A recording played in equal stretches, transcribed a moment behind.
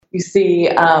You see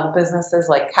businesses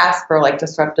like Casper like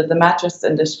disrupted the mattress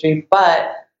industry,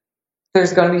 but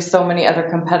there's going to be so many other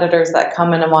competitors that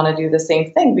come in and want to do the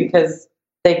same thing because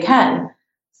they can.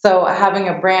 So having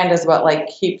a brand is what like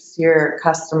keeps your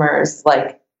customers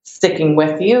like sticking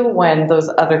with you when those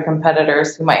other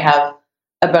competitors who might have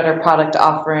a better product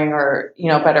offering or, you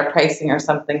know, better pricing or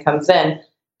something comes in.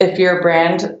 If your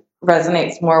brand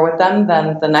resonates more with them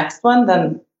than the next one,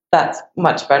 then that's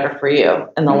much better for you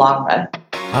in the long run.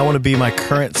 I want to be my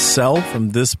current self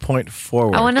from this point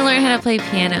forward. I want to learn how to play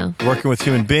piano. Working with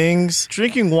human beings,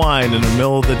 drinking wine in the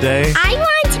middle of the day. I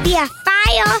want to be a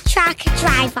fire truck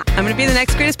driver. I'm going to be the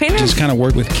next greatest painter. Just kind of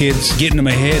work with kids, getting them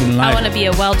ahead in life. I want to be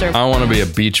a welder. I want to be a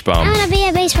beach bum. I want to be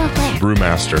a baseball player.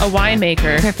 Brewmaster. A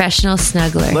winemaker. Professional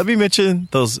snuggler. Let me mention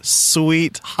those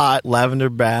sweet, hot lavender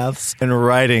baths and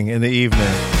writing in the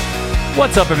evening.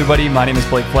 What's up, everybody? My name is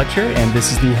Blake Fletcher, and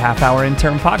this is the Half Hour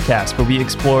Intern Podcast, where we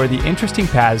explore the interesting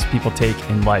paths people take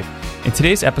in life. In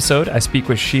today's episode, I speak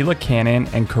with Sheila Cannon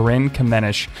and Corinne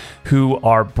Kamenish, who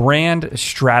are brand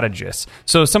strategists.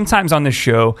 So sometimes on this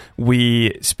show,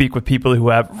 we speak with people who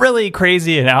have really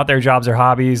crazy and out there jobs or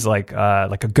hobbies, like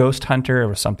a ghost hunter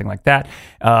or something like that.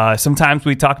 Sometimes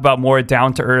we talk about more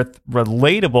down-to-earth,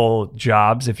 relatable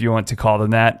jobs, if you want to call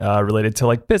them that, related to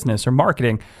like business or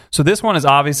marketing. So this one is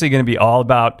obviously going to be all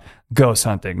about ghost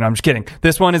hunting. No, I'm just kidding.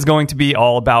 This one is going to be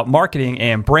all about marketing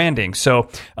and branding. So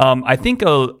I think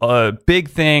a big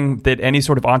thing that any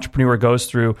sort of entrepreneur goes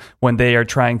through when they are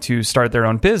trying to start their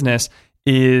own business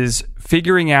is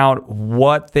figuring out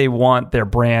what they want their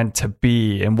brand to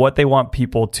be and what they want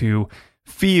people to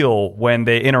feel when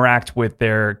they interact with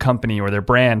their company or their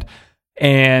brand.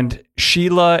 And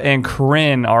Sheila and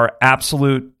Corinne are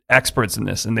absolute experts in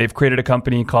this, and they've created a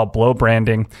company called Blow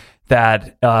Branding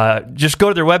that just go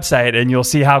to their website and you'll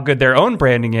see how good their own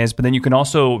branding is, but then you can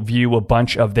also view a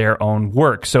bunch of their own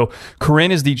work. So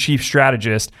Corinne is the chief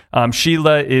strategist.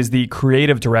 Sheila is the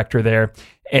creative director there.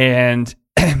 And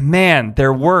man,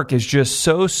 their work is just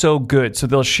so good. So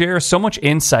they'll share so much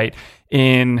insight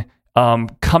in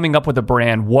coming up with a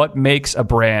brand, what makes a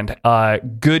brand,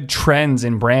 good trends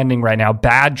in branding right now,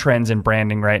 bad trends in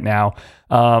branding right now.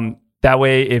 That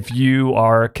way, if you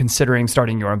are considering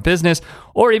starting your own business,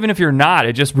 or even if you're not,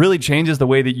 it just really changes the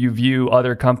way that you view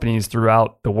other companies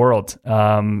throughout the world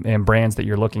and brands that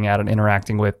you're looking at and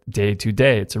interacting with day to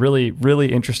day. It's a really,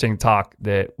 really interesting talk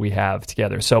that we have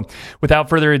together. So without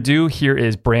further ado, here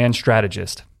is brand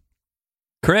strategist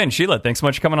Corinne. Sheila, thanks so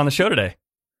much for coming on the show today.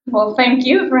 Well, thank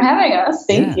you for having us.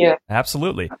 Thank you.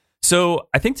 Absolutely. So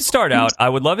I think to start out, I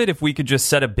would love it if we could just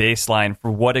set a baseline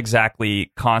for what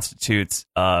exactly constitutes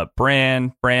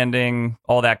branding,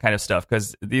 all that kind of stuff,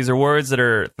 because these are words that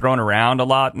are thrown around a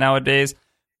lot nowadays,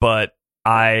 but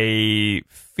I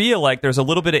feel like there's a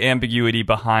little bit of ambiguity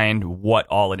behind what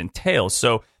all it entails.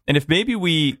 So, and if maybe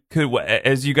we could,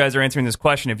 as you guys are answering this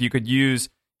question, if you could use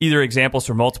either examples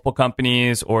for multiple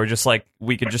companies or just like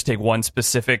we could just take one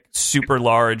specific super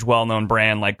large, well-known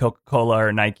brand like Coca-Cola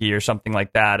or Nike or something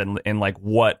like that and like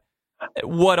what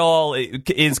all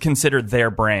is considered their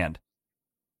brand.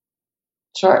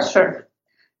 Sure.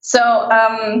 So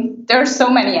there are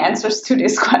so many answers to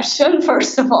this question,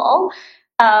 first of all.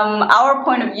 Our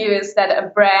point of view is that a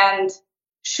brand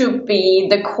should be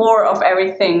the core of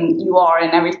everything you are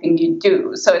and everything you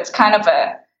do. So it's kind of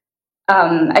a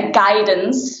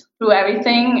guidance through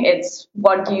everything. It's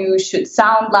what you should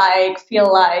sound like,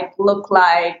 feel like, look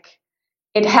like.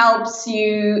 It helps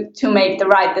you to make the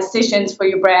right decisions for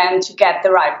your brand, to get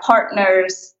the right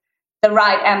partners, the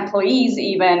right employees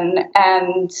even.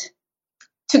 And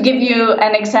to give you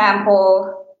an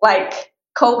example, like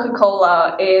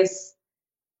Coca-Cola is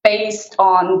based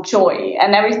on joy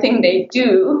and everything they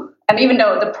do. And even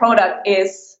though the product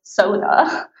is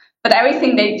soda, but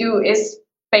everything they do is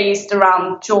based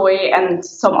around joy and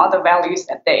some other values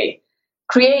that they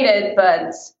created,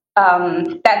 but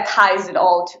that ties it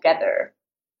all together.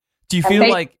 Do you feel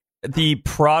like the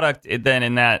product then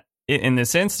in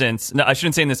this instance, no, I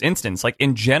shouldn't say in this instance, like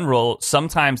in general,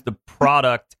 sometimes the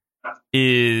product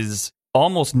is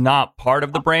almost not part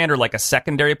of the brand or like a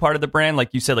secondary part of the brand?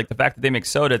 Like you said, like the fact that they make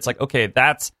soda, it's like, okay,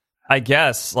 that's, I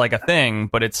guess, like a thing,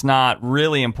 but it's not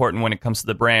really important when it comes to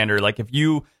the brand. Or like if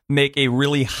you make a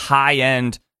really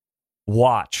high-end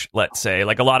watch, let's say,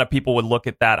 like a lot of people would look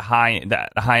at that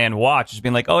high-end watch as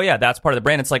being like, oh yeah, that's part of the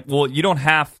brand. It's like, well, you don't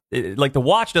have, like the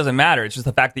watch doesn't matter. It's just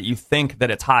the fact that you think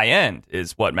that it's high-end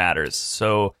is what matters.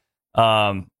 So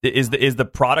is the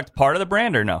product part of the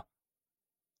brand or no?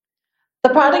 The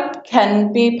product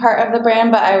can be part of the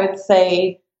brand, but I would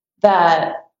say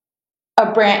that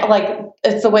a brand, like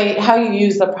it's the way how you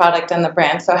use the product and the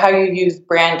brand. So how you use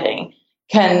branding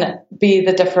can be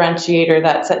the differentiator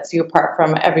that sets you apart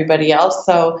from everybody else.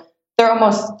 So they're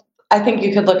almost, I think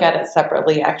you could look at it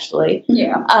separately, actually.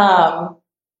 Yeah.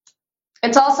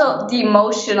 It's also the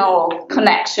emotional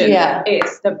connection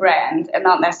is the brand and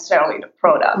not necessarily the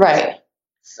product. Right.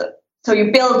 So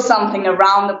you build something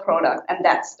around the product, and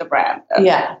that's the brand.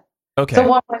 Yeah. Okay. So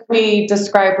one way we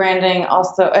describe branding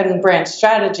also and brand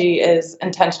strategy is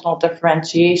intentional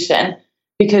differentiation,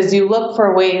 because you look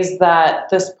for ways that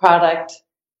this product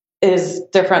is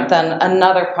different than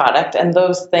another product, and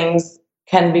those things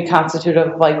can be constitutive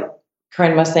of, like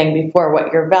Corinne was saying before,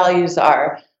 what your values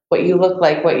are, what you look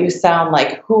like, what you sound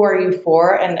like, who are you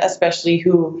for, and especially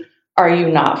who are you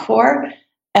not for.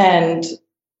 And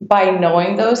by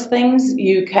knowing those things,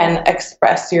 you can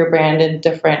express your brand in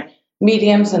different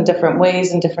mediums and different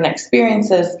ways and different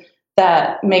experiences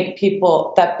that make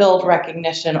people, that build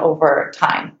recognition over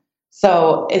time.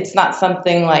 So it's not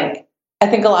something like, I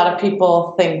think a lot of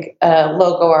people think a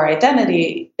logo or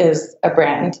identity is a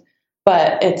brand,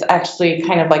 but it's actually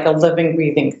kind of like a living,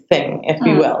 breathing thing, if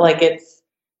you will. Like it's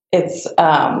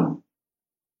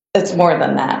more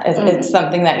than that. It's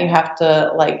something that you have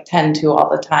to like tend to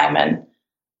all the time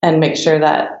and make sure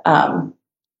that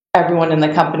everyone in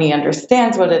the company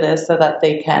understands what it is, so that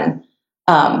they can,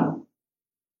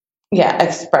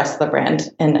 express the brand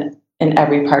in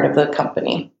every part of the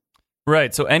company.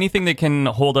 Right. So anything that can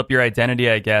hold up your identity,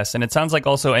 I guess, and it sounds like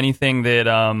also anything that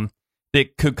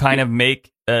that could kind of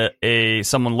make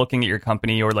someone looking at your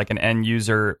company or like an end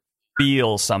user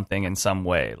feel something in some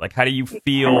way. Like, how do you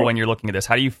feel when you're looking at this?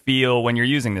 How do you feel when you're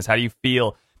using this? How do you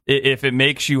feel? If it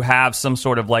makes you have some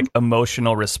sort of like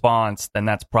emotional response, then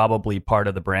that's probably part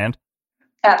of the brand.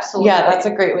 Absolutely. Yeah, that's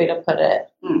a great way to put it.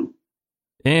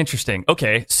 Interesting.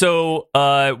 Okay, so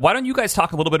why don't you guys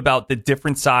talk a little bit about the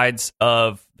different sides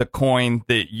of the coin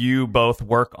that you both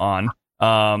work on,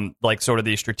 like sort of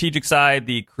the strategic side,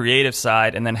 the creative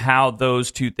side, and then how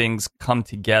those two things come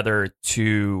together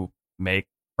to make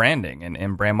branding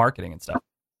and brand marketing and stuff.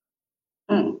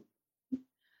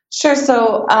 Sure.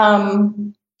 So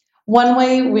one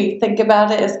way we think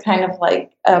about it is kind of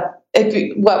like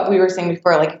what we were saying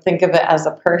before, like think of it as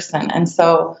a person. And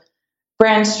so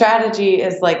brand strategy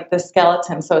is like the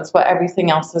skeleton. So it's what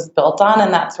everything else is built on.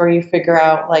 And that's where you figure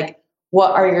out like,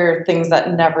 what are your things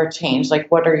that never change? Like,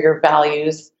 what are your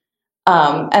values?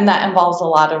 And that involves a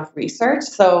lot of research.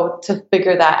 So to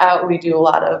figure that out, we do a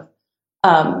lot of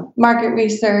market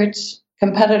research,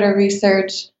 competitor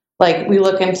research. Like we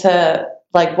look into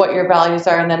like what your values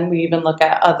are. And then we even look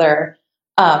at other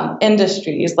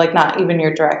industries, like not even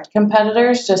your direct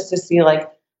competitors, just to see like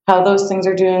how those things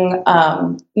are doing,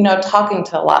 talking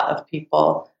to a lot of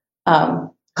people.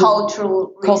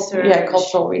 Cultural research.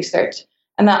 Cultural research.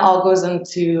 And that all goes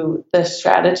into the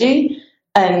strategy,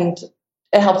 and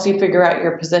it helps you figure out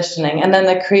your positioning. And then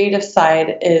the creative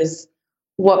side is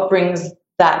what brings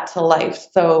that to life.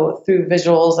 So through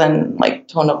visuals and like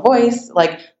tone of voice,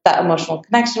 like that emotional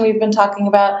connection we've been talking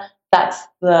about, that's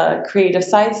the creative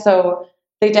side. So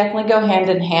they definitely go hand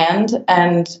in hand,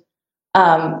 and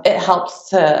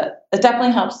it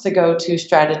definitely helps to go to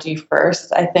strategy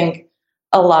first. I think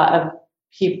a lot of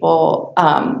people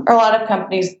or a lot of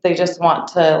companies, they just want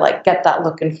to like get that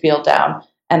look and feel down,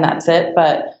 and that's it.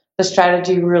 But the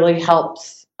strategy really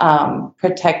helps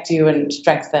protect you and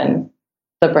strengthen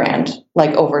the brand like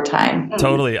over time.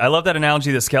 Totally. I love that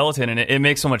analogy, the skeleton, and it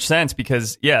makes so much sense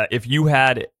because if you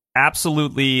had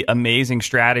absolutely amazing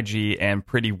strategy and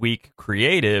pretty weak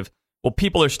creative, well,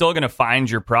 people are still going to find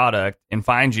your product and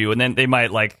find you, and then they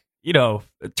might like,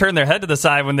 turn their head to the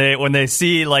side when they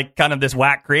see like kind of this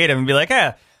whack creative and be like,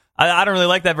 I don't really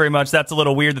like that very much. That's a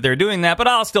little weird that they're doing that, but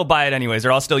I'll still buy it anyways,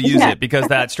 or I'll still use it because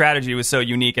that strategy was so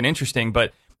unique and interesting.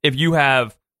 But if you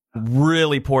have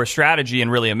really poor strategy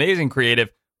and really amazing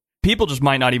creative, people just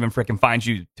might not even freaking find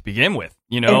you to begin with,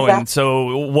 Exactly. And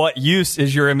so what use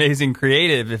is your amazing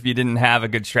creative if you didn't have a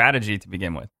good strategy to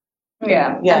begin with?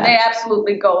 Yeah. And they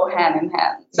absolutely go hand in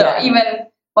hand. So even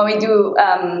when we do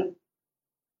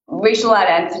visual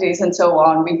identities and so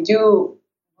on, we do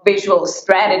visual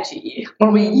strategy,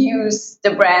 where we use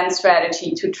the brand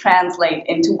strategy to translate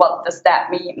into what does that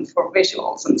mean for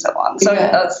visuals and so on. So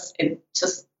it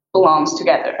just belongs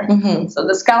together. So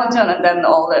the skeleton and then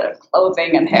all the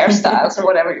clothing and hairstyles or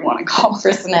whatever you want to call it.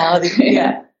 Personality.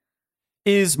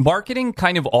 Is marketing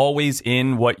kind of always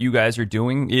in what you guys are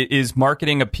doing? Is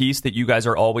marketing a piece that you guys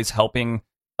are always helping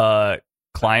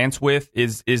clients with?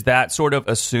 Is that sort of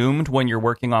assumed when you're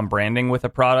working on branding with a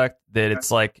product, that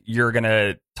it's like you're going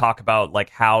to talk about like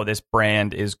how this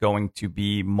brand is going to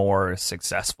be more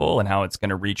successful and how it's going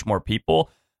to reach more people?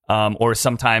 Or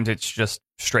sometimes it's just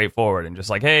straightforward and just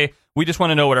like, hey, we just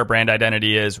want to know what our brand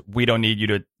identity is. We don't need you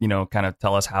to, kind of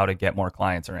tell us how to get more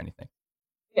clients or anything.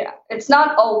 Yeah, it's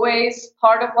not always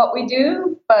part of what we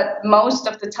do, but most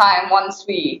of the time, once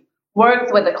we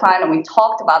worked with a client and we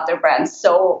talked about their brand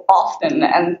so often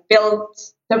and built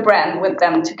the brand with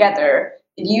them together,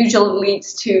 it usually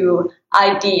leads to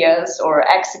ideas or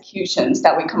executions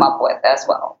that we come up with as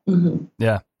well. Mm-hmm.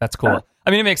 Yeah, that's cool.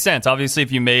 I mean, it makes sense. Obviously,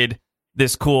 if you made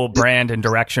this cool brand and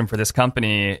direction for this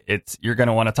company, you're going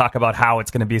to want to talk about how it's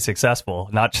going to be successful,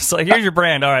 not just like, here's your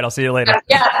brand. All right, I'll see you later.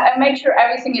 Yeah, and make sure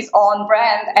everything is on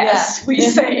brand, as we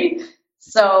say.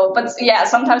 So, but yeah,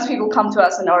 sometimes people come to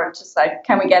us and are just like,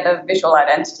 can we get a visual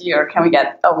identity or can we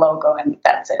get a logo, and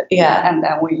that's it. Yeah. And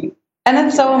then we... And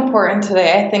it's so important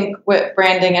today. I think with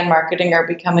branding and marketing are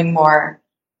becoming more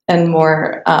and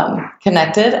more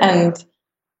connected. And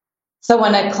so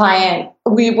when a client,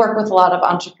 we work with a lot of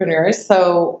entrepreneurs.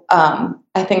 So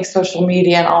I think social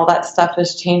media and all that stuff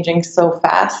is changing so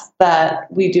fast that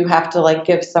we do have to like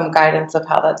give some guidance of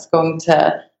how that's going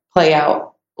to play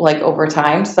out like over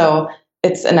time. So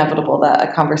it's inevitable that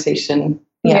a conversation.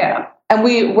 Yeah. And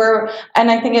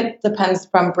and I think it depends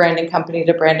from branding company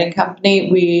to branding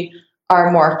company. We are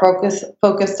more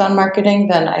focused on marketing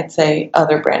than I'd say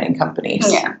other branding companies.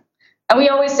 Yeah. And we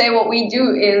always say what we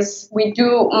do is we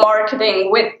do marketing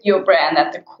with your brand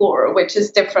at the core, which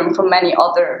is different from many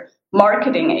other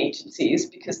marketing agencies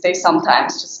because they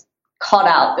sometimes just cut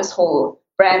out this whole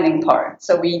branding part.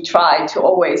 So we try to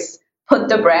always put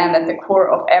the brand at the core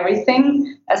of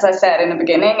everything, as I said in the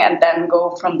beginning, and then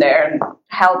go from there and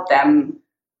help them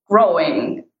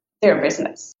growing their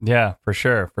business. Yeah, for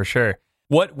sure.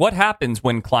 What happens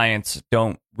when clients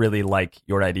don't really like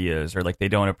your ideas or like they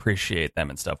don't appreciate them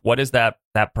and stuff? What is that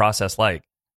process like?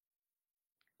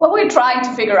 Well, we're trying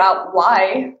to figure out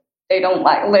why they don't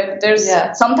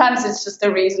sometimes it's just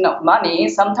a reason of money.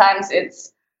 Sometimes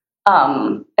it's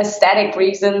aesthetic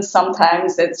reasons.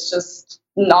 Sometimes it's just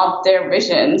not their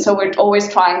vision. So we're always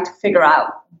trying to figure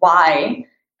out why,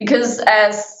 because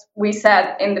as we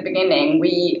said in the beginning,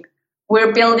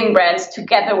 we're building brands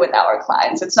together with our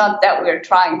clients. It's not that we're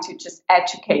trying to just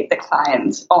educate the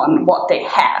clients on what they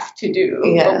have to do,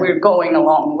 but we're going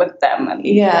along with them.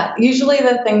 Usually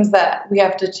the things that we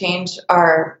have to change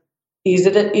are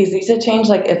easy to change,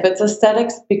 like if it's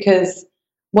aesthetics, because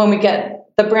when we get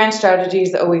the brand strategy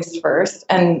is always first,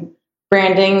 and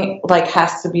branding like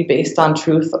has to be based on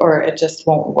truth or it just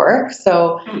won't work.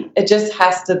 So it just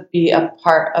has to be a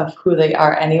part of who they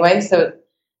are anyway. So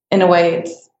in a way,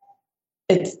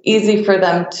 it's easy for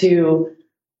them to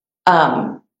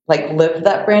like live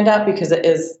that brand out because it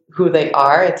is who they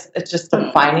are. It's just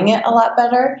defining it a lot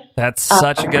better. That's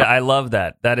such a good, I love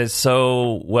that. That is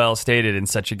so well stated and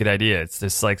such a good idea. It's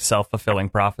this like self-fulfilling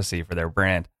prophecy for their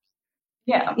brand.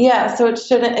 Yeah. So it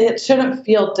shouldn't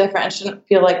feel different. It shouldn't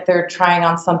feel like they're trying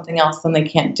on something else and they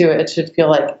can't do it. It should feel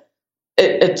like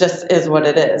it just is what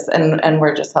it is, and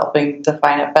we're just helping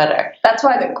define it better. That's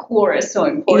why the core is so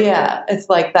important. Yeah, it's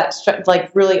like that.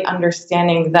 Like really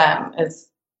understanding them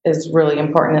is really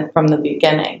important from the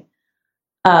beginning.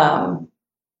 That's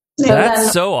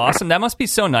so awesome. That must be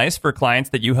so nice for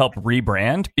clients that you help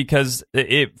rebrand, because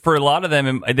for a lot of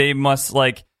them, they must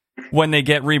like, when they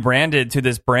get rebranded to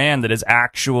this brand that is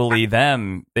actually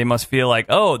them, they must feel like,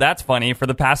 oh, that's funny. For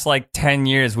the past like 10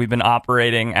 years, we've been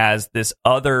operating as this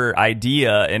other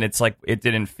idea, and it's like it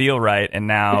didn't feel right, and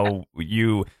now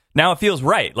it feels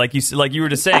right. Like you were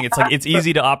just saying, it's like it's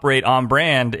easy to operate on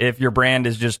brand if your brand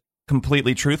is just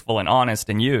completely truthful and honest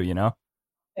in you know?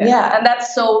 Yeah, and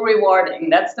that's so rewarding.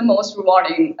 That's the most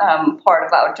rewarding part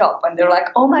of our job. And they're like,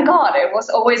 oh my God, it was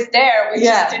always there. We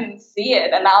just didn't see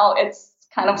it, and now it's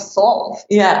kind of solved.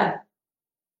 Yeah.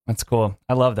 That's cool.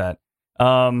 I love that.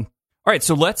 All right,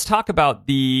 so let's talk about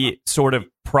the sort of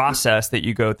process that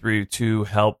you go through to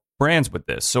help brands with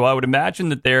this. So I would imagine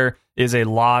that there is a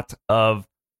lot of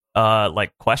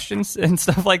like questions and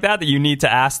stuff like that you need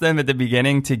to ask them at the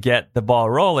beginning to get the ball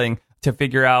rolling, to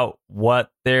figure out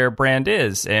what their brand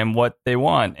is and what they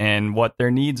want and what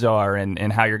their needs are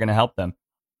and how you're going to help them.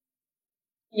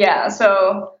 Yeah,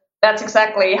 so that's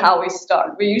exactly how we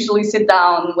start. We usually sit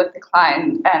down with the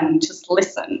client and just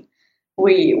listen.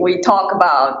 We talk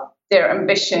about their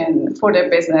ambition for their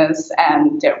business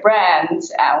and their brand,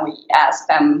 and we ask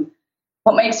them,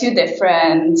 what makes you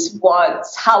different?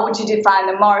 How would you define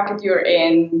the market you're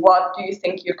in? What do you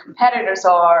think your competitors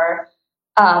are?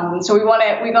 So we want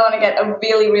to get a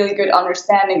really, really good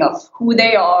understanding of who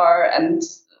they are and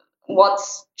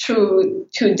what's true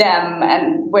to them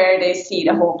and where they see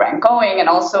the whole brand going, and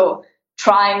also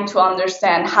trying to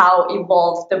understand how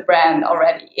evolved the brand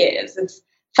already is.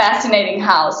 fascinating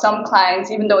how some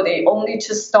clients, even though they only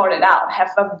just started out,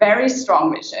 have a very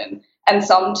strong vision. And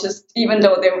some just, even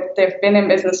though they've been in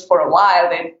business for a while,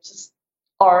 they just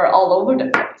are all over the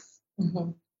place.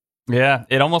 Mm-hmm. Yeah,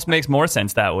 it almost makes more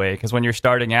sense that way, because when you're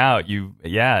starting out,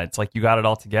 it's like you got it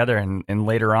all together, and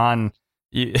later on,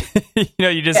 you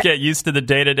you just get used to the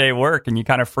day-to-day work, and you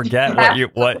kind of forget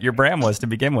what your brand was to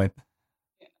begin with.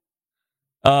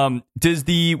 When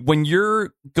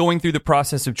you're going through the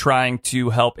process of trying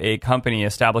to help a company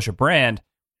establish a brand,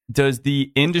 does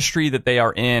the industry that they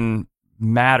are in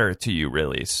matter to you,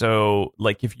 really? So,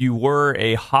 like, if you were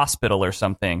a hospital or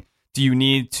something, do you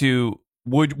need to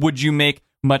would you make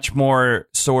much more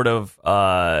sort of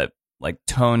like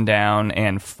toned down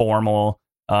and formal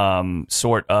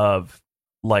sort of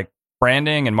like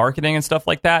branding and marketing and stuff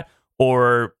like that?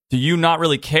 Or do you not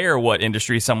really care what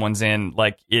industry someone's in?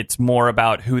 Like, it's more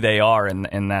about who they are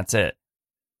and that's it?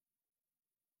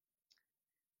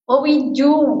 Well, we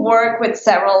do work with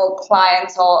several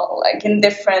clients, all like in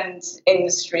different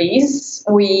industries.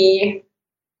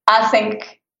 I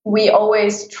think we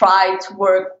always try to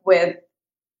work with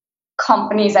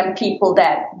companies and people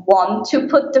that want to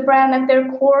put the brand at their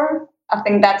core. I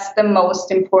think that's the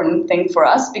most important thing for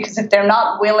us, because if they're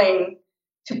not willing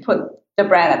to put the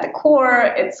brand at the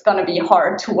core, it's going to be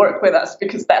hard to work with us,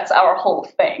 because that's our whole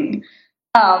thing.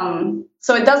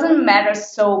 So it doesn't matter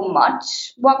so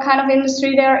much what kind of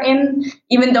industry they're in,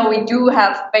 even though we do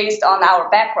have, based on our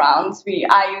backgrounds,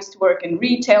 I used to work in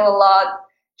retail a lot.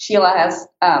 Sheila has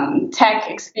tech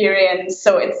experience.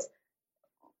 So it's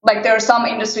like there are some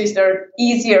industries that are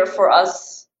easier for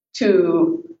us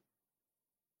to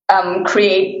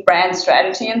create brand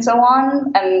strategy and so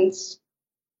on.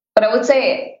 But I would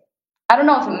say, I don't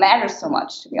know if it matters so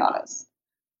much, to be honest.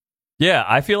 Yeah,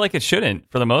 I feel like it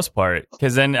shouldn't for the most part,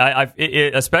 because then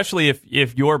especially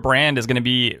if your brand is going to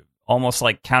be almost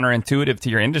like counterintuitive to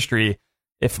your industry,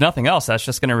 if nothing else, that's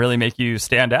just going to really make you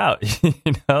stand out.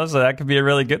 So that could be a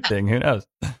really good thing. Who knows?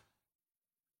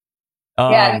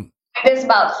 Yeah, it is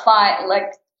about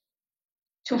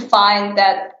to find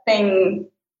that thing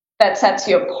that sets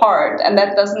you apart, and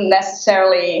that doesn't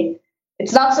necessarily.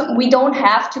 It's not. We don't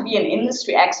have to be an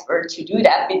industry expert to do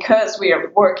that, because we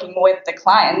are working with the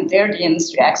client. They're the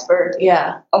industry expert.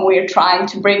 Yeah, and we're trying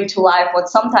to bring to life what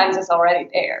sometimes is already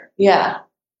there. Yeah.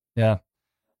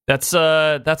 That's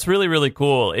really, really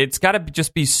cool. It's got to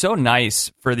just be so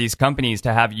nice for these companies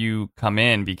to have you come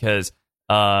in, because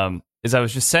as I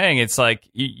was just saying, it's like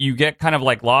you get kind of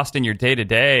like lost in your day to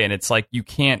day, and it's like you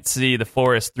can't see the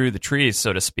forest through the trees,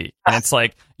 so to speak. And it's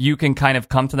like you can kind of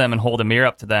come to them and hold a mirror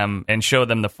up to them and show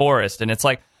them the forest, and it's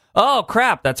like, oh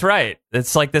crap, that's right.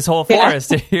 It's like this whole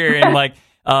forest here, and like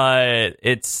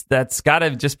that's got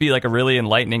to just be like a really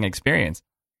enlightening experience.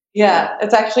 Yeah,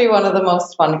 it's actually one of the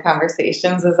most fun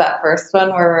conversations is that first one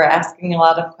where we're asking a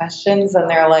lot of questions, and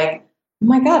they're like, oh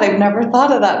my God, I've never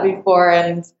thought of that before.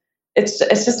 And it's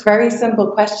just very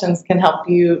simple questions can help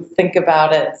you think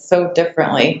about it so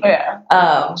differently.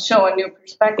 Yeah. Show a new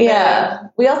perspective. Yeah.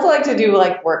 We also like to do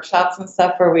like workshops and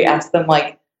stuff where we ask them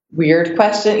like weird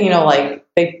questions, like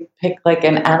they pick like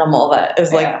an animal that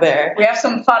is like there. We have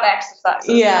some fun exercises.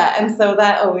 Yeah. And so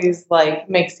that always like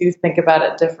makes you think about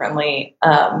it differently.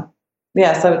 So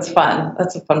it's fun.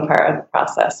 That's a fun part of the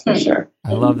process for sure.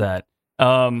 I love that.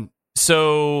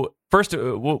 So first,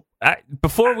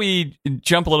 before we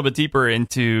jump a little bit deeper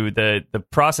into the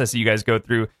process that you guys go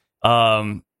through,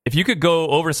 if you could go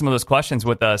over some of those questions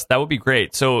with us, that would be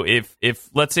great. So if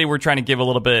let's say we're trying to give a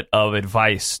little bit of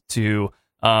advice to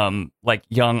like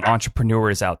young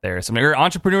entrepreneurs out there, or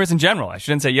entrepreneurs in general, I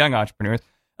shouldn't say young entrepreneurs,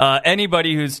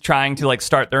 anybody who's trying to like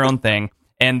start their own thing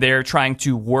and they're trying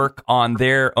to work on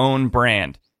their own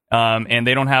brand. And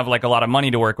they don't have like a lot of money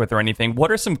to work with or anything.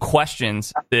 What are some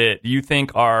questions that you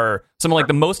think are some of like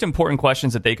the most important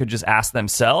questions that they could just ask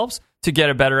themselves to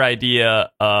get a better idea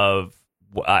of,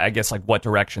 I guess, like what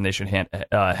direction they should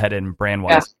head in brand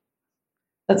wise? Yeah.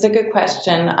 That's a good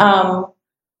question.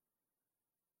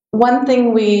 One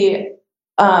thing we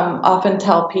often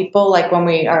tell people, like when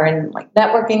we are in like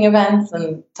networking events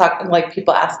and talk, like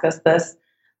people ask us this,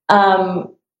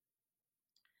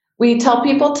 we tell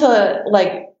people to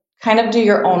like kind of do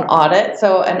your own audit.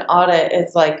 So an audit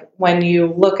is like when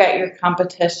you look at your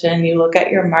competition, you look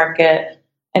at your market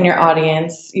and your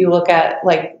audience, you look at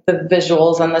like the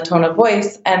visuals and the tone of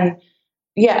voice. And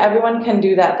yeah, everyone can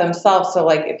do that themselves. So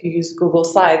like if you use Google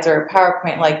Slides or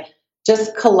PowerPoint, like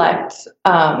just collect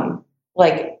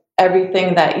like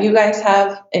everything that you guys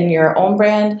have in your own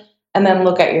brand, and then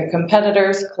look at your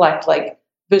competitors, collect like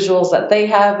visuals that they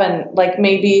have, and like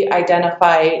maybe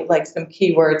identify like some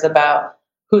keywords about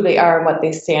who they are and what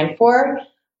they stand for.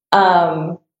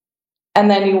 And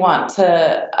then you want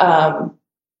to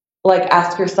like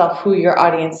ask yourself who your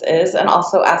audience is, and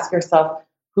also ask yourself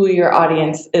who your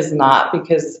audience is not,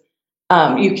 because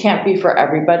you can't be for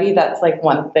everybody. That's like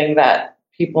one thing that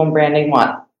people in branding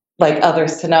want like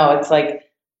others to know. It's like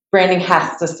branding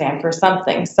has to stand for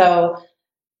something. So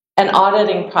an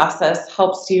auditing process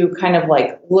helps you kind of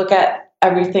like look at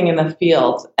everything in the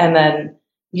field, and then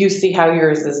you see how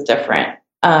yours is different.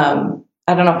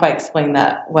 I don't know if I explained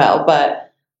that well,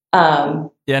 but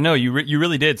yeah, no, you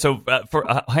really did. So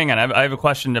hang on, I have a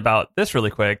question about this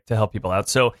really quick to help people out.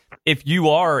 So if you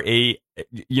are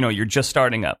you're just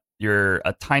starting up, you're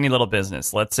a tiny little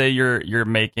business. Let's say you're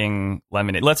making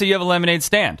lemonade. Let's say you have a lemonade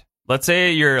stand. Let's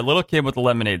say you're a little kid with a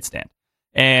lemonade stand,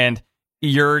 and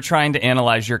you're trying to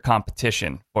analyze your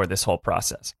competition for this whole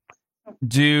process.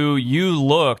 Do you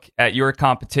look at your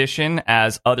competition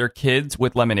as other kids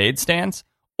with lemonade stands?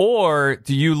 Or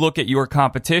do you look at your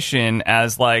competition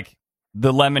as like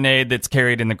the lemonade that's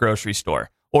carried in the grocery store?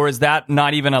 Or is that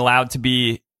not even allowed to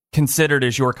be considered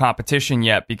as your competition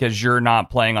yet because you're not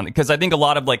playing on it? Because I think a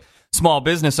lot of like small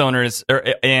business owners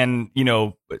and,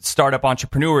 startup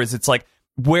entrepreneurs, it's like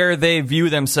where they view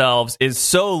themselves is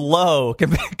so low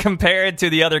compared to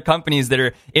the other companies that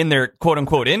are in their quote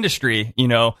unquote industry,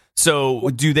 So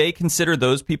do they consider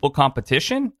those people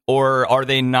competition, or are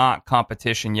they not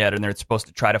competition yet? And they're supposed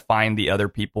to try to find the other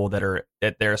people that are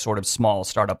at their sort of small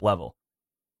startup level?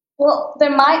 Well,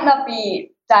 there might not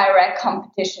be direct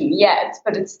competition yet,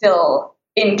 but it's still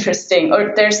interesting,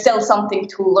 or there's still something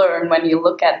to learn when you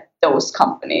look at those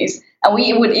companies. And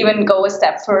we would even go a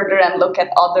step further and look at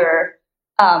other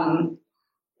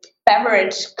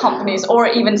beverage companies or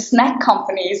even snack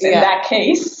companies in that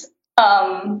case,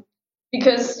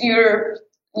 because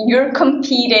you're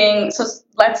competing. So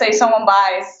let's say someone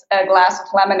buys a glass of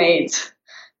lemonade,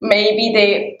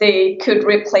 maybe they could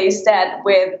replace that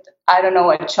with, I don't know,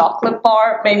 a chocolate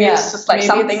bar. Maybe it's just like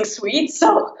something sweet.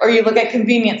 So, or you look at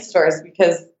convenience stores,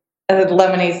 because a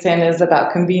lemonade stand is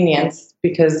about convenience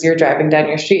because you're driving down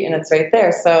your street and it's right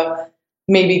there. So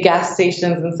maybe gas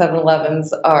stations and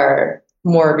 7-Elevens are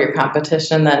more of your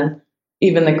competition than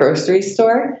even the grocery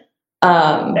store.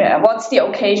 What's the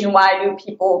occasion? Why do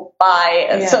people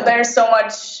buy? So there's so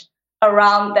much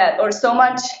around that, or so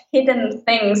much hidden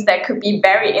things that could be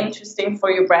very interesting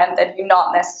for your brand that you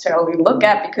not necessarily look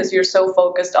at because you're so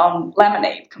focused on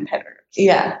lemonade competitors.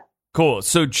 Yeah. Cool.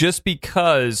 So just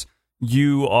because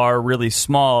you are really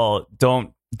small,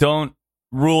 don't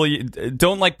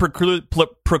like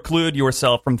preclude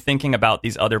yourself from thinking about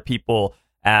these other people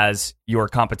as your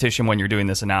competition when you're doing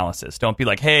this analysis. Don't be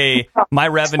like, hey, my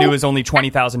revenue is only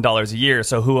 $20,000 a year,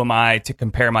 so who am I to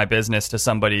compare my business to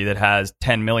somebody that has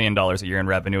 $10 million a year in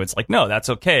revenue? It's like, no, that's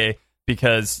okay,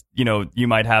 because you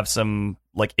might have some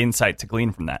like insight to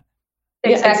glean from that.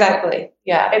 Exactly.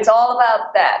 Yeah. It's all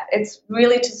about that. It's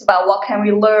really just about what can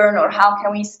we learn or how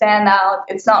can we stand out.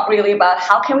 It's not really about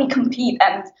how can we compete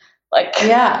and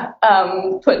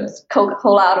put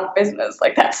Coca-Cola out of business.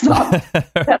 Like that's not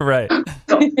right.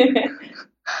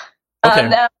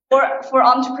 And for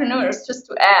entrepreneurs, just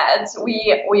to add,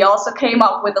 we also came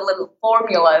up with a little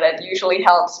formula that usually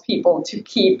helps people to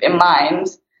keep in mind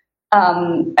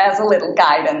as a little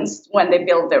guidance when they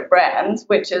build their brand,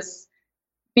 which is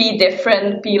be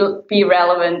different, be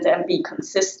relevant, and be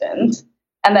consistent.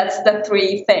 And that's the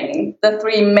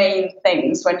three main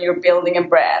things when you're building a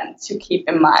brand to keep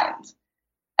in mind.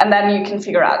 And then you can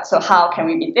figure out, so how can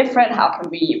we be different? How can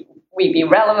we be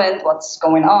relevant? What's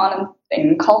going on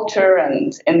in culture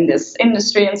and in this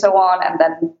industry and so on? And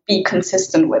then be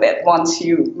consistent with it once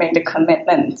you made a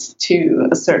commitment to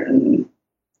a certain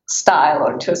style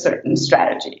or to a certain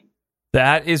strategy.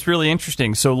 That is really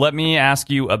interesting. So let me ask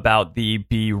you about the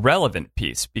be relevant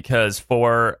piece, because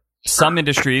for some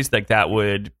industries, like that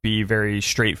would be very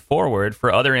straightforward.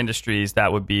 For other industries,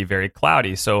 that would be very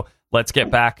cloudy. So let's get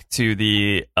back to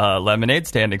the lemonade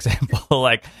stand example.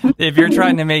 Like, if you're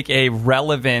trying to make a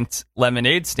relevant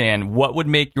lemonade stand, what would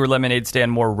make your lemonade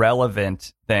stand more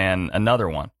relevant than another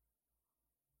one?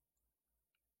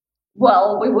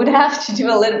 Well, we would have to do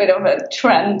a little bit of a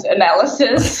trend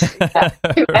analysis to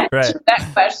answer that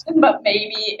question. But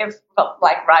maybe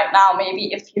right now,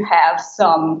 maybe if you have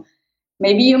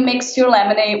maybe you mix your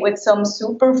lemonade with some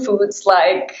superfoods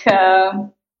like,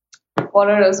 what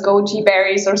are those, goji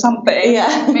berries or something?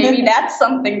 Yeah. Maybe that's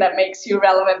something that makes you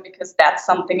relevant because that's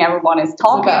something everyone is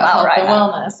talking about right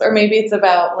now. Wellness. Or maybe it's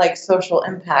about like social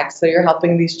impact. So you're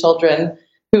helping these children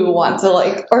who want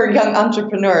to or young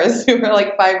entrepreneurs who are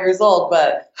like 5 years old,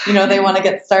 but they want to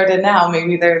get started now.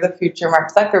 Maybe they're the future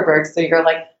Mark Zuckerberg. So you're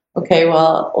like, okay,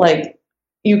 well, like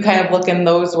you kind of look in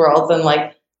those worlds and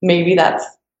like maybe that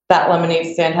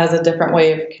lemonade stand has a different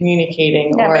way of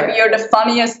communicating. Yeah, or maybe you're the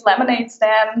funniest lemonade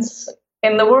stand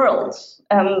in the world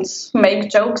and make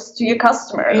jokes to your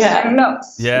customers. Yeah. Who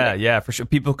knows? Yeah, for sure.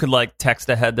 People could like text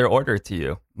ahead their order to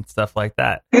you and stuff like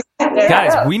that. There you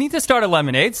Guys, go. we need to start a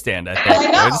lemonade stand, I think.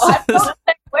 I know. I'm going the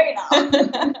same way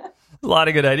now. A lot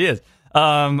of good ideas.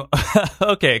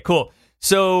 Okay, cool.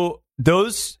 So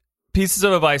those pieces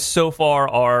of advice so far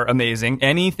are amazing.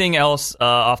 Anything else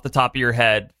off the top of your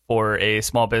head for a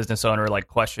small business owner, like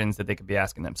questions that they could be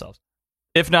asking themselves?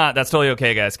 If not, that's totally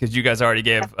okay, guys, because you guys already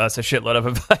gave us a shitload of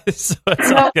advice. So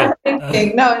it's all good.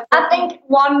 I think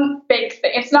one big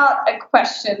thing, it's not a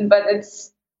question, but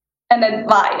it's an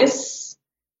advice.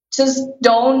 Just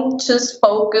don't just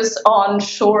focus on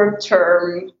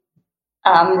short-term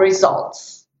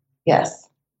results. Yes.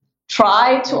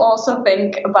 Try to also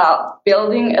think about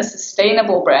building a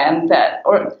sustainable brand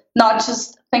or not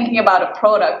just thinking about a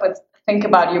product, but think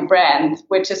about your brand,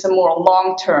 which is a more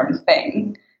long-term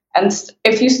thing. And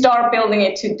if you start building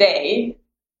it today,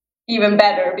 even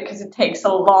better, because it takes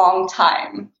a long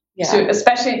time. Yeah. So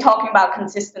especially talking about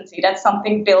consistency, that's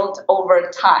something built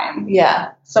over time.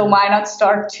 Yeah. So why not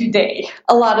start today?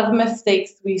 A lot of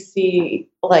mistakes we see,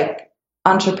 like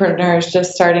entrepreneurs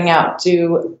just starting out,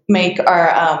 do make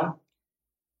our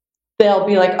they'll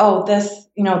be like, oh, this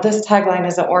tagline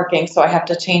isn't working, so I have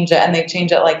to change it, and they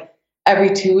change it like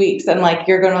every 2 weeks, and like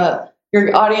your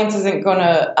audience isn't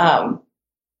gonna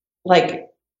like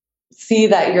see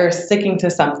that you're sticking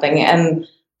to something,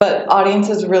 but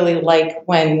audiences really like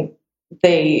when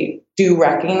they do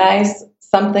recognize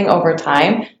something over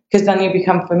time, because then you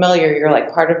become familiar, you're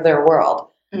like part of their world.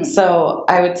 So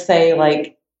I would say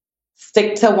like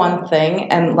stick to one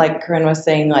thing, and like Corinne was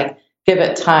saying, like give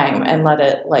it time and let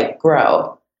it like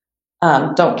grow.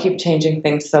 Don't keep changing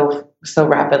things so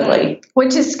rapidly,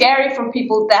 which is scary for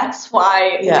people. That's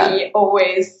why we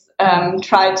always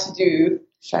try to do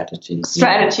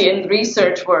strategy and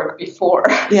research work before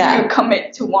you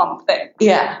commit to one thing.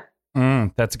 Yeah.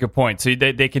 That's a good point. So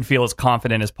they can feel as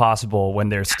confident as possible when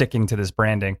they're sticking to this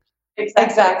branding.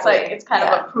 Exactly. It's kind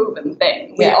of a proven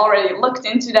thing. We already looked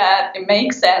into that. It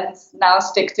makes sense. Now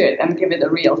stick to it and give it a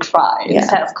real try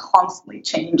instead of constantly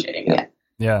changing.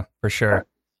 Yeah, for sure.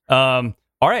 All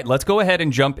right, let's go ahead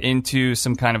and jump into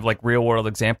some kind of like real world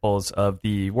examples of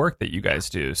the work that you guys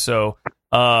do. So,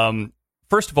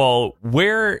 first of all, we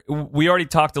already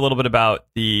talked a little bit about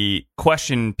the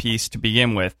question piece to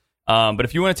begin with. But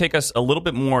if you want to take us a little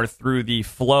bit more through the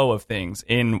flow of things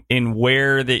in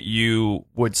where that you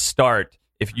would start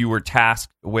if you were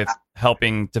tasked with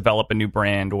helping develop a new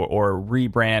brand or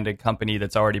rebrand a company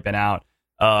that's already been out,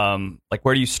 like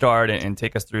where do you start and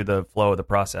take us through the flow of the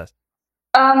process?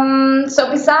 So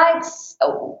besides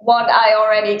what I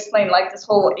already explained, like this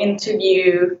whole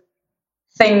interview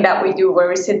thing that we do where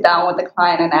we sit down with the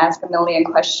client and ask a million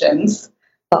questions.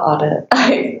 The audit.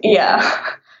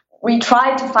 We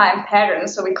try to find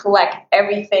patterns, so we collect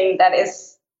everything that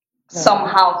is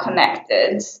somehow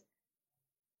connected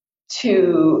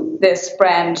to this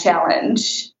brand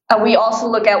challenge. And we also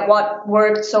look at what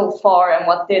worked so far and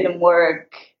what didn't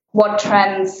work. What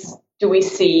trends do we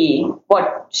see?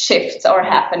 What shifts are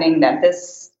happening that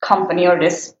this company or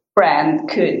this brand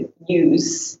could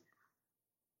use?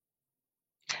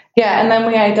 Yeah, and then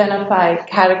we identify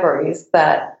categories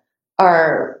that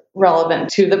are relevant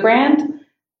to the brand.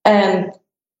 And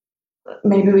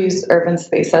maybe we use Urban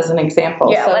Space as an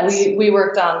example. Yeah, so we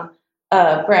worked on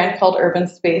a brand called Urban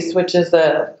Space, which is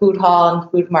a food hall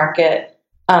and food market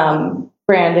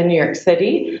brand in New York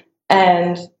City.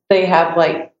 And they have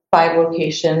like 5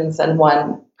 locations and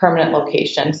 1 permanent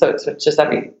location. So it switches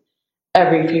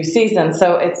every few seasons.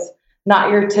 So it's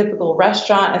not your typical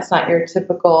restaurant. It's not your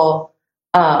typical,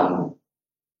 it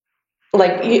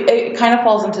kind of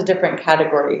falls into different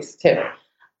categories too.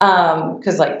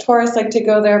 Because like tourists like to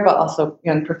go there, but also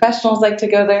young professionals like to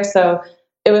go there. So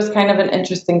it was kind of an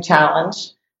interesting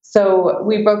challenge. So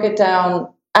we broke it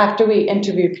down after we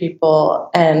interviewed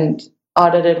people and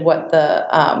audited what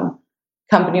the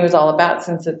company was all about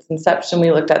since its inception.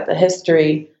 We looked at the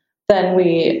history. Then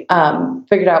we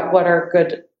figured out what are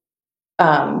good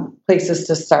places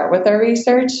to start with our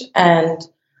research. And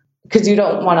because you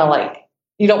don't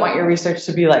want your research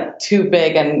to be like too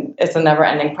big and it's a never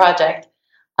ending project.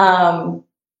 And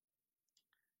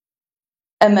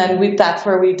then that's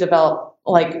where we develop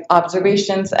like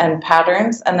observations and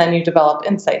patterns, and then you develop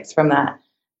insights from that.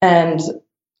 And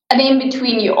in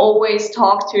between, you always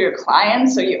talk to your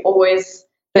clients, so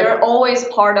they're always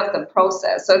part of the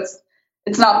process. So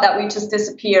it's not that we just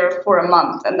disappear for a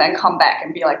month and then come back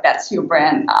and be like, that's your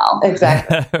brand now.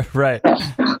 Exactly. Right.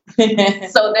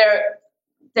 So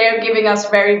they're giving us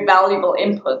very valuable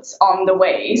inputs on the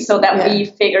way, so that we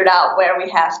figured out where we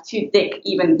have to dig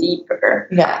even deeper.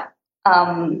 Yeah.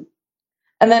 And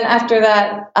then after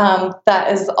that,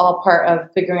 that is all part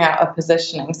of figuring out a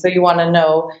positioning. So you want to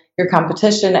know your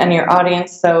competition and your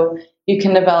audience, so you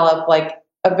can develop like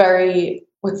a very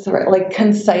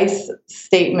concise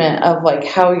statement of like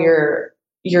how you're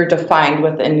defined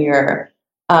within your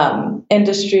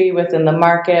industry, within the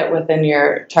market, within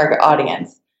your target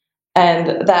audience,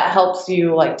 and that helps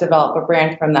you like develop a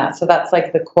brand from that. So that's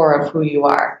like the core of who you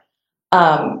are.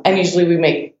 And usually we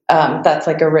make that's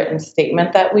like a written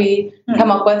statement that we come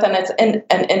up with, and it's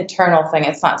an internal thing.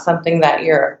 It's not something that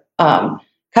your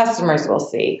customers will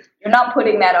see. You're not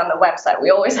putting that on the website. We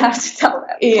always have to tell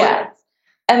them. Yeah.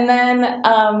 And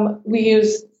then we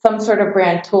use some sort of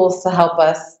brand tools to help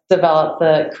us develop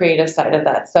the creative side of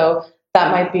that. So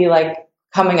that might be like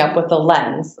coming up with a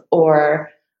lens, or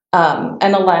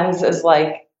and a lens is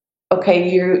like, okay,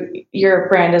 your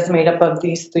brand is made up of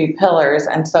these 3 pillars,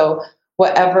 and so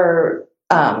whatever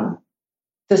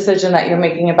decision that you're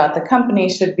making about the company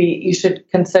you should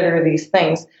consider these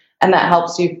things, and that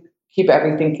helps you keep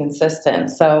everything consistent.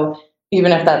 So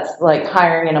even if that's like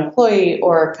hiring an employee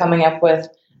or coming up with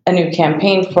a new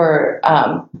campaign for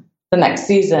the next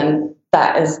season,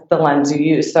 that is the lens you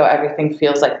use. So everything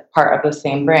feels like part of the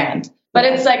same brand. But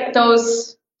it's like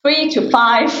those 3 to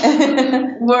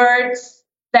 5 words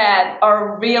that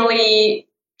are really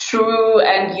true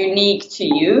and unique to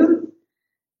you.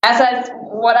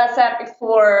 What I said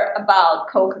before about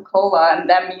Coca-Cola and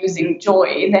them using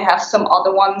joy, they have some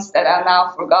other ones that I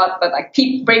now forgot, but like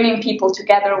bringing people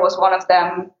together was one of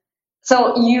them.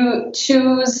 So you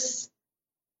choose,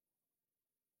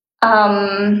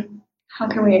 how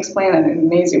can we explain it in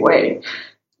an easy way?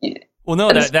 Well,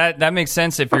 no, that makes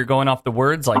sense if you're going off the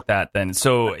words like that. Then,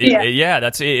 so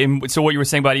that's it. So what you were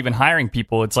saying about even hiring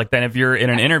people, it's like then if you're in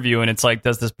an interview and it's like,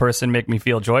 does this person make me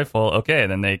feel joyful? Okay,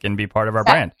 then they can be part of our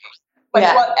brand. But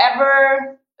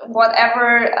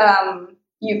whatever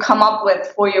you come up with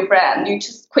for your brand, you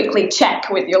just quickly check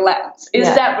with your lens. Is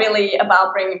that really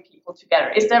about bringing people together?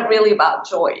 Is that really about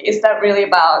joy? Is that really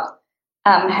about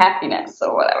happiness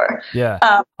or whatever? Yeah.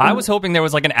 I was hoping there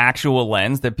was like an actual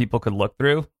lens that people could look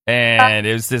through, and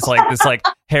it was this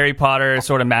Harry Potter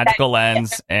sort of magical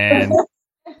lens, and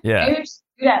Maybe just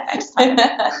do that next time.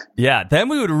 Yeah, then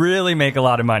we would really make a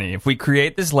lot of money if we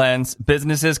create this lens.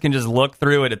 Businesses can just look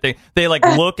through it. They like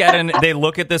look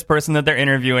at this person that they're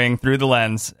interviewing through the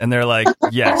lens, and they're like,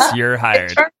 yes, you're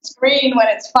hired. It turns green when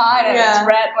it's fine, and it's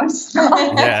red when it's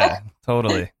not. Yeah.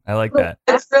 Totally. I like that.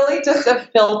 It's really just a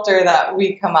filter that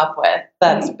we come up with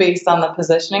that's based on the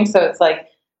positioning. So it's like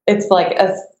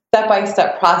a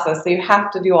step-by-step process. So you have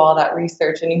to do all that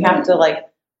research, and you have to like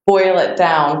boil it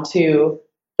down to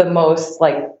the most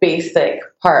like basic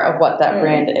part of what that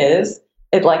brand is.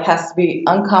 It like has to be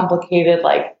uncomplicated,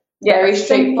 like very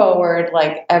straightforward,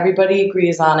 like everybody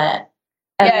agrees on it.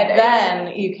 And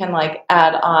then you can like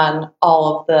add on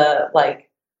all of the like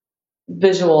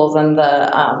visuals and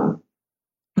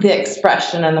the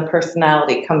expression and the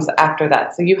personality comes after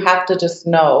that. So you have to just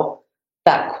know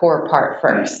that core part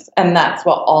first. And that's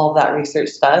what all of that research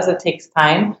does. It takes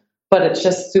time, but it's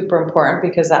just super important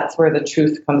because that's where the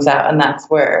truth comes out. And that's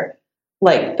where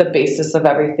like the basis of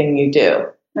everything you do.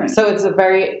 Right. So it's a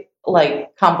very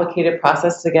like complicated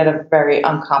process to get a very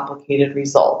uncomplicated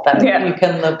result that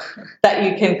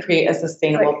you can create a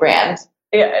sustainable brand.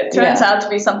 Yeah, it turns out to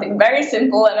be something very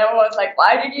simple, and everyone's like,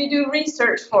 "Why did you do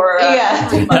research for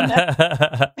 3 months?"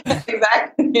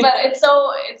 Exactly. But it's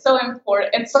so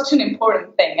important. It's such an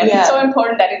important thing, and it's so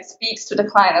important that it speaks to the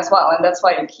client as well, and that's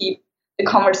why you keep the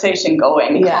conversation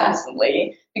going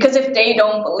constantly. Because if they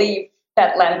don't believe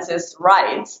that lens is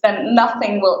right, then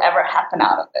nothing will ever happen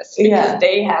out of this. Because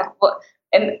they have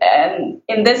and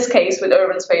in this case with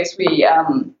Urban Space, we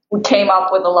came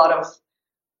up with a lot of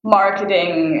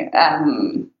marketing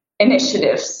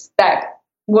initiatives that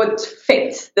would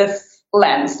fit this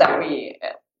lens that we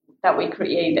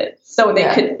created, so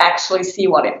they could actually see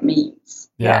what it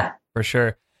means. Yeah, for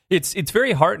sure. It's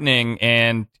very heartening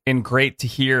and great to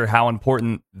hear how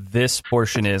important this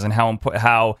portion is, and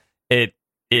how it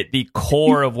the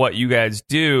core of what you guys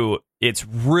do. It's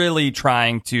really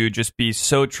trying to just be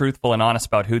so truthful and honest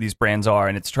about who these brands are,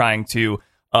 and it's trying to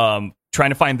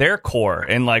find their core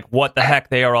and like what the heck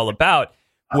they are all about.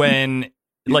 When,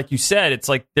 like you said, it's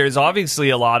like there's obviously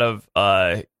a lot of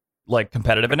like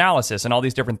competitive analysis and all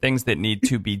these different things that need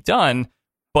to be done.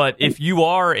 But if you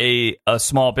are a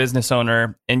small business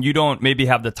owner and you don't maybe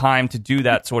have the time to do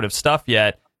that sort of stuff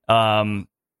yet, and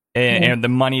the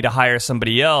money to hire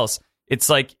somebody else, it's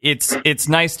like it's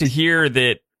nice to hear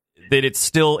that that it's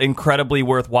still incredibly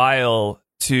worthwhile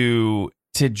to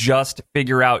just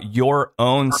figure out your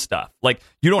own stuff. Like,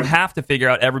 you don't have to figure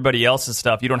out everybody else's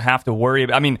stuff. You don't have to worry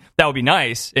about, I mean, that would be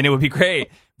nice and it would be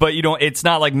great, but it's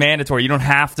not like mandatory. You don't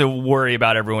have to worry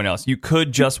about everyone else. You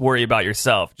could just worry about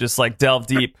yourself. Just like delve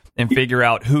deep and figure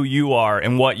out who you are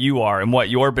and what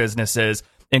your business is,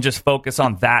 and just focus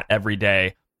on that every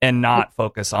day and not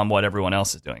focus on what everyone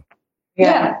else is doing.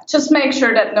 Yeah, just make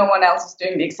sure that no one else is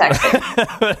doing the exact same.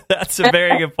 That's a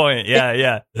very good point.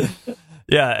 Yeah.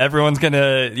 Yeah, everyone's going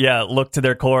to look to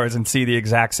their cores and see the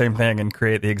exact same thing and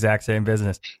create the exact same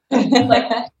business. Like, then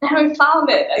we found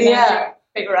it. And then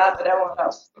you figure out that everyone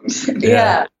else is doing it.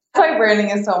 Yeah. That's why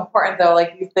branding is so important, though.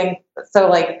 Like, you think, so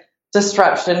like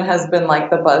disruption has been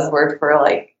like the buzzword for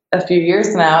like a few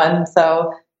years now. And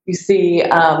so you see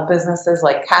businesses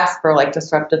like Casper like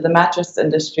disrupted the mattress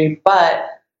industry, but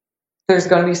there's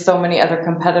going to be so many other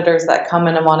competitors that come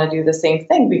in and want to do the same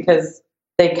thing because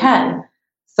they can.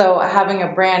 So having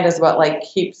a brand is what like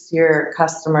keeps your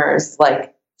customers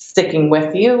like sticking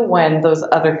with you when those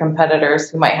other competitors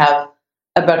who might have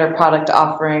a better product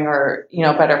offering or, you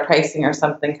know, better pricing or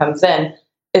something comes in.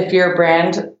 If your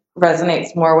brand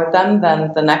resonates more with them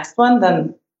than the next one,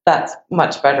 then that's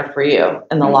much better for you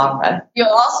in the long run. You'll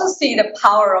also see the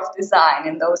power of design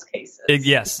in those cases.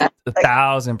 Yes,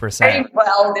 1,000%. Very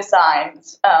well designed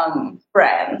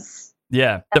brands.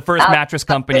 Yeah, the first mattress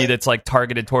company that's like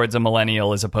targeted towards a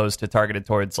millennial as opposed to targeted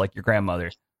towards like your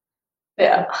grandmother.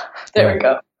 Yeah, there we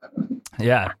go.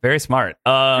 Yeah, very smart.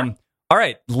 All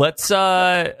right, let's.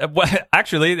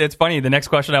 Actually, it's funny. The next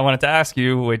question I wanted to ask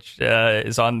you, which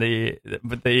is on the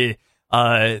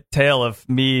tale of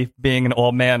me being an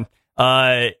old man,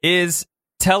 is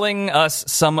telling us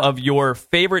some of your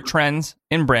favorite trends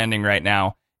in branding right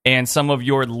now and some of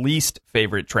your least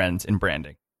favorite trends in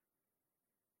branding.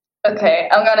 Okay,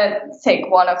 I'm going to take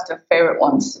one of the favorite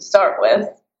ones to start with.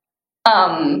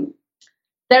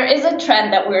 There is a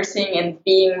trend that we're seeing in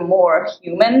being more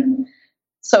human.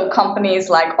 So companies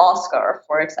like Oscar,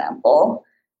 for example,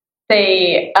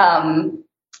 they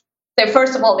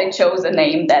first of all, they chose a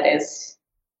name that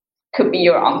could be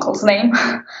your uncle's name.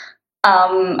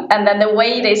 And then the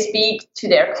way they speak to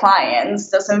their clients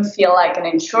doesn't feel like an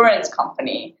insurance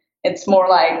company. It's more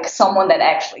like someone that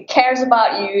actually cares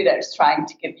about you, that's trying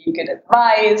to give you good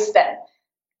advice, that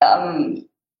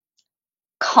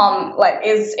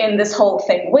is in this whole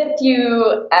thing with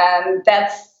you. And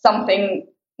that's something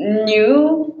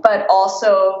new, but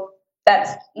also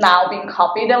that's now being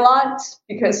copied a lot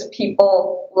because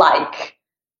people like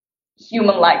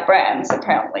human-like brands,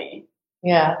 apparently.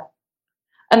 Yeah.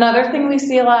 Another thing we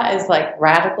see a lot is like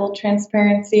radical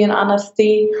transparency and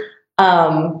honesty.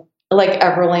 Like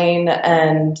Everlane,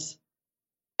 and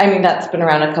I mean, that's been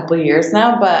around a couple of years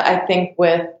now, but I think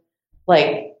with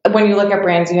like, when you look at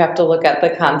brands, you have to look at the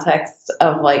context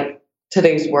of like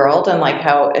today's world and like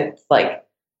how it's like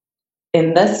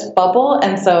in this bubble.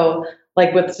 And so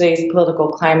like with today's political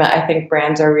climate, I think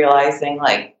brands are realizing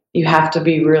like you have to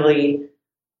be really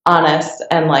honest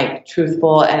and like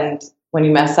truthful. And when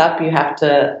you mess up, you have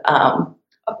to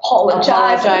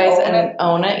apologize and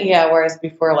own it. Yeah. Whereas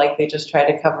before, like they just try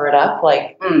to cover it up,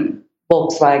 like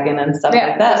Volkswagen and stuff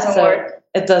like that. So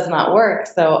it does not work.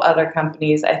 So other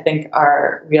companies, I think,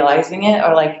 are realizing it,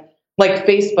 or like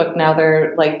Facebook now,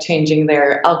 they're like changing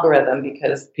their algorithm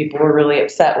because people were really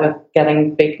upset with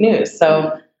getting fake news.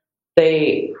 So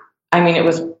it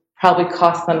was probably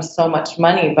cost them so much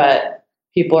money, but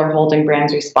people are holding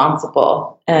brands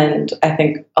responsible. And I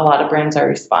think a lot of brands are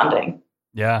responding.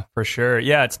 Yeah, for sure.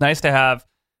 Yeah, it's nice to have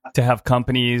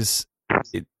companies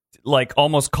like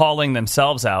almost calling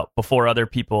themselves out before other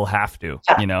people have to,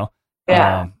 you know?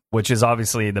 Yeah. Which is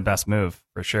obviously the best move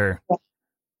for sure.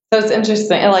 So it's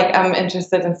interesting. Like I'm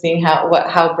interested in seeing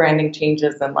how branding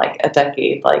changes in like a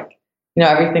decade. Like, you know,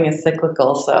 everything is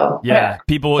cyclical. So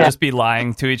people will just be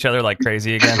lying to each other like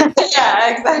crazy again.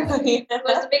 Yeah, exactly. That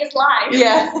was the biggest lie.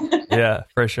 Yeah. Yeah,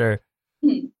 for sure.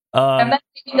 And then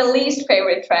the least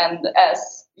favorite trend,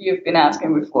 as you've been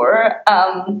asking before,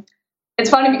 it's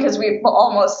funny because we've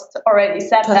almost already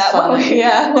said that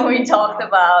when we talked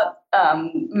about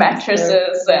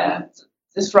mattresses and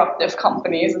disruptive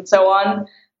companies and so on.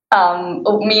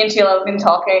 Me and Sheila have been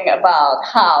talking about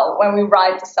how when we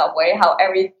ride the subway, how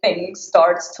everything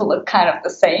starts to look kind of the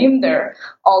same. There are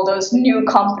all those new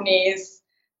companies.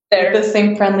 They're the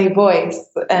same friendly voice,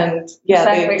 and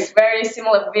exactly, very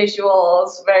similar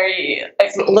visuals, very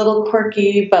it's a little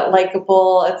quirky but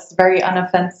likable. It's very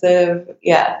unoffensive.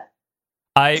 Yeah.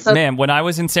 When I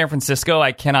was in San Francisco,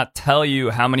 I cannot tell you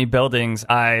how many buildings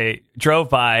I drove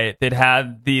by that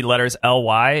had the letters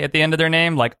LY at the end of their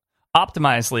name, like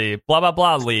Optimizely, blah blah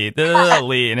blah, Lee,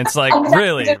 and it's like,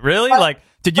 really, like,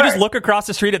 did you just look across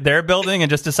the street at their building and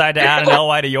just decide to add an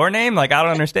LY to your name? Like, I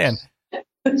don't understand.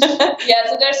 Yeah,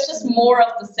 so there's just more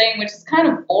of the same, which is kind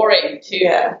of boring too.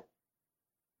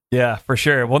 Yeah, for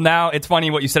sure. Well, now it's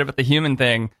funny what you said about the human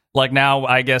thing. Like, now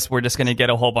I guess we're just going to get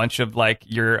a whole bunch of like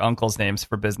your uncle's names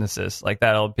for businesses. Like,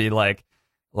 that'll be like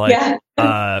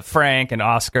Frank and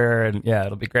Oscar, and yeah,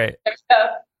 it'll be great.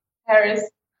 Harris.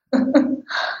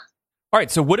 All right.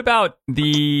 So what about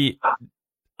the,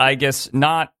 I guess,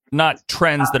 not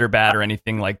trends that are bad or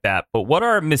anything like that, but what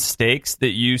are mistakes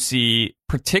that you see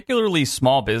particularly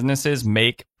small businesses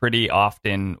make pretty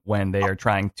often when they are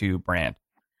trying to brand?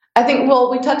 I think,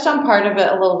 we touched on part of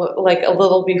it a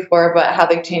little before, but how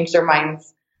they change their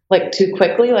minds like too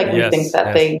quickly. Like, we think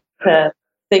that they could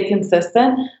stay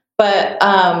consistent, but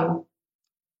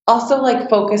also like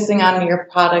focusing on your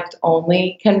product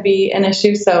only can be an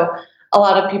issue. So a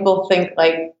lot of people think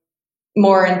like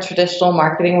more in traditional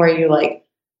marketing where you like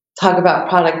talk about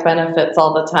product benefits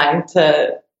all the time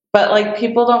but like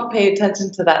people don't pay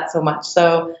attention to that so much.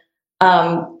 So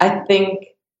I think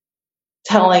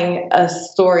telling a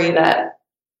story that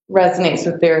resonates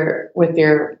with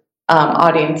your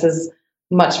audience is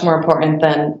much more important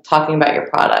than talking about your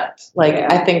product. Like,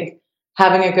 I think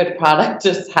having a good product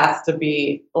just has to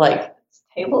be like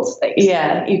table stakes.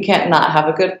 Yeah, you can't not have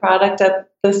a good product at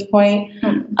this point.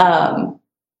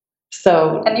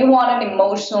 And you want an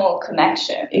emotional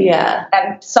connection. Yeah.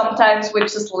 And sometimes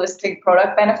with just listing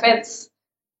product benefits,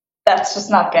 that's just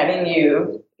not getting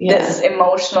you this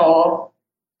emotional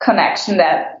connection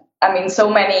that, I mean, so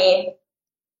many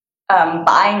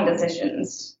buying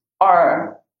decisions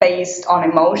are based on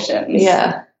emotions.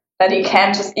 Yeah. That you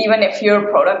can't just, even if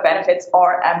your product benefits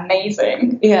are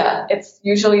amazing, it's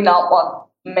usually not what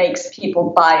makes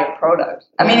people buy a product.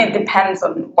 I mean, it depends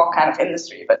on what kind of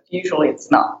industry, but usually it's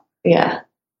not. Yeah,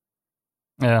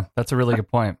 that's a really good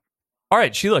point. All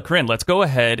right, Sheila, Corinne, let's go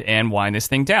ahead and wind this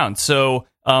thing down. So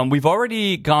we've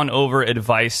already gone over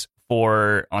advice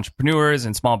for entrepreneurs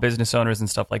and small business owners and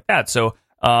stuff like that. So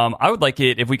I would like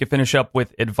it if we could finish up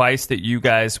with advice that you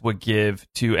guys would give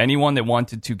to anyone that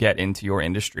wanted to get into your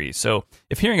industry. So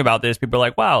if hearing about this, people are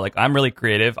like, wow, like, I'm really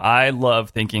creative. I love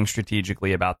thinking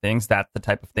strategically about things. That's the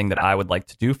type of thing that I would like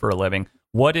to do for a living.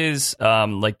 What is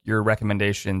like your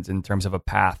recommendations in terms of a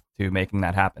path to making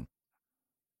that happen?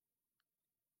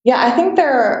 Yeah, I think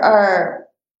there are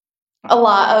a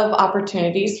lot of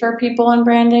opportunities for people in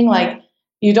branding. Like,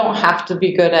 you don't have to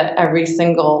be good at every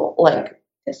single like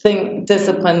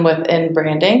discipline within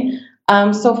branding.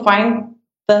 So find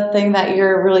the thing that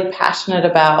you're really passionate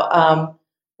about,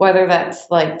 whether that's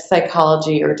like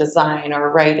psychology or design or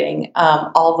writing.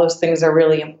 All those things are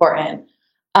really important.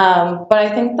 But I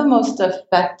think the most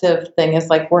effective thing is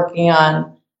like working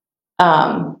on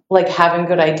like having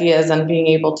good ideas and being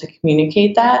able to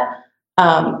communicate that.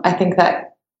 I think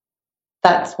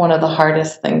that's one of the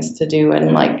hardest things to do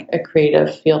in like a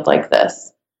creative field like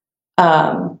this.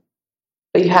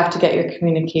 But you have to get your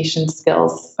communication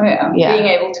skills. Being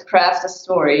able to craft a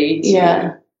story,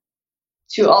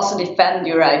 to also defend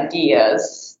your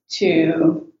ideas,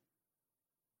 to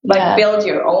build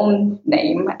your own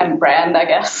name and brand, I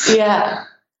guess. Yeah.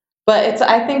 But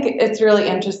I think it's really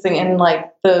interesting in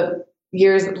like the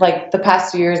years, like the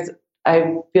past years,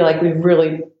 I feel like we've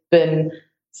really been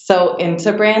so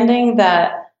into branding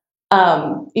that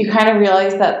you kind of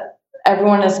realize that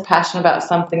everyone is passionate about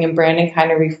something, and branding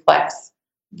kind of reflects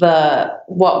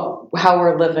how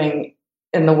we're living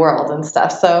in the world and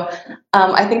stuff. So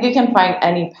I think you can find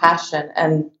any passion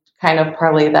and kind of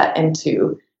parlay that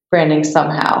into branding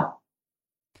somehow.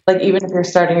 Like, even if you're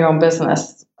starting your own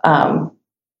business,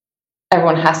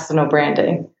 everyone has to know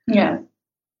branding. Yeah.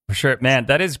 For sure, man,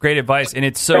 that is great advice. And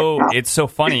it's so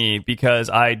funny because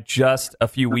I just a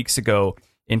few weeks ago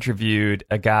interviewed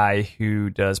a guy who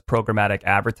does programmatic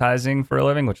advertising for a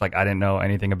living, which like I didn't know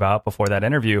anything about before that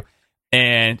interview.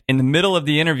 And in the middle of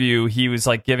the interview, he was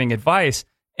like giving advice,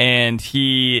 and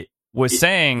he was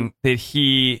saying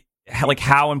that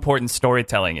how important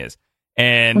storytelling is.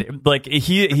 And like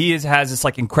he has this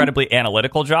like incredibly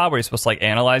analytical job where he's supposed to like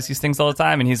analyze these things all the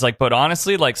time. And he's like, but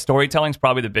honestly, like storytelling is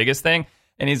probably the biggest thing.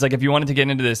 And he's like, if you wanted to get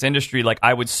into this industry, like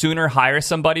I would sooner hire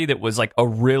somebody that was like a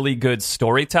really good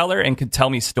storyteller and could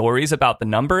tell me stories about the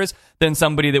numbers than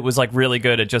somebody that was like really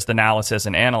good at just analysis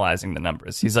and analyzing the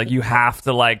numbers. He's like, you have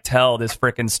to like tell this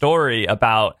freaking story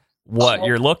about what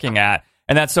you're looking at.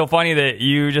 And that's so funny that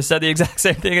you just said the exact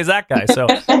same thing as that guy. So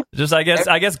just, I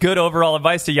guess good overall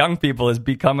advice to young people is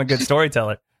become a good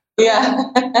storyteller. Yeah.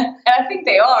 And I think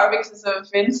they are because of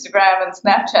Instagram and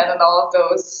Snapchat and all of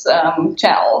those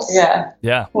channels. Yeah.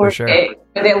 Yeah, Where for sure.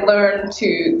 they learn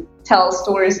to tell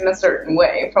stories in a certain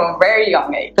way from a very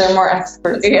young age. They're more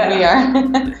experts than we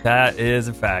are. That is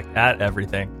a fact at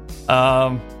everything.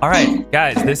 All right,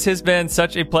 guys, this has been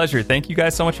such a pleasure. Thank you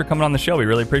guys so much for coming on the show. We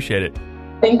really appreciate it.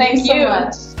 Thank you so you.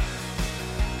 much.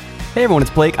 Hey everyone,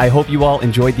 it's Blake. I hope you all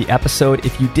enjoyed the episode.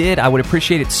 If you did, I would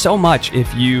appreciate it so much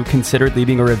if you considered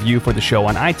leaving a review for the show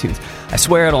on iTunes. I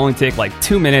swear it'll only take like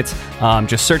 2 minutes.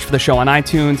 Just search for the show on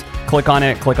iTunes, click on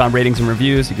it, click on ratings and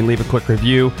reviews. You can leave a quick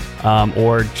review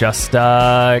or just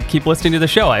keep listening to the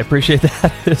show. I appreciate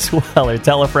that as well. Or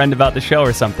tell a friend about the show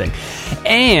or something.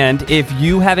 And if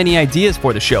you have any ideas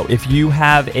for the show, if you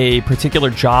have a particular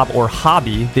job or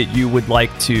hobby that you would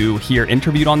like to hear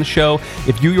interviewed on the show,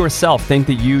 if you yourself think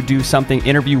that you do something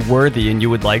interview worthy and you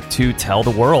would like to tell the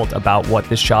world about what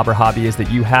this job or hobby is that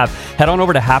you have, head on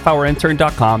over to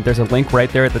halfhourintern.com. There's a link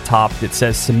right there at the top that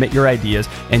says submit your ideas,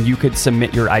 and you could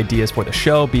submit your ideas for the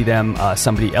show, be them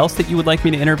somebody else that you would like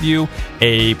me to interview,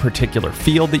 a particular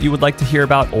field that you would like to hear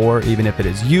about, or even if it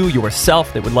is you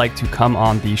yourself that would like to come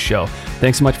on the show.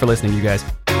 Thanks so much for listening, you guys.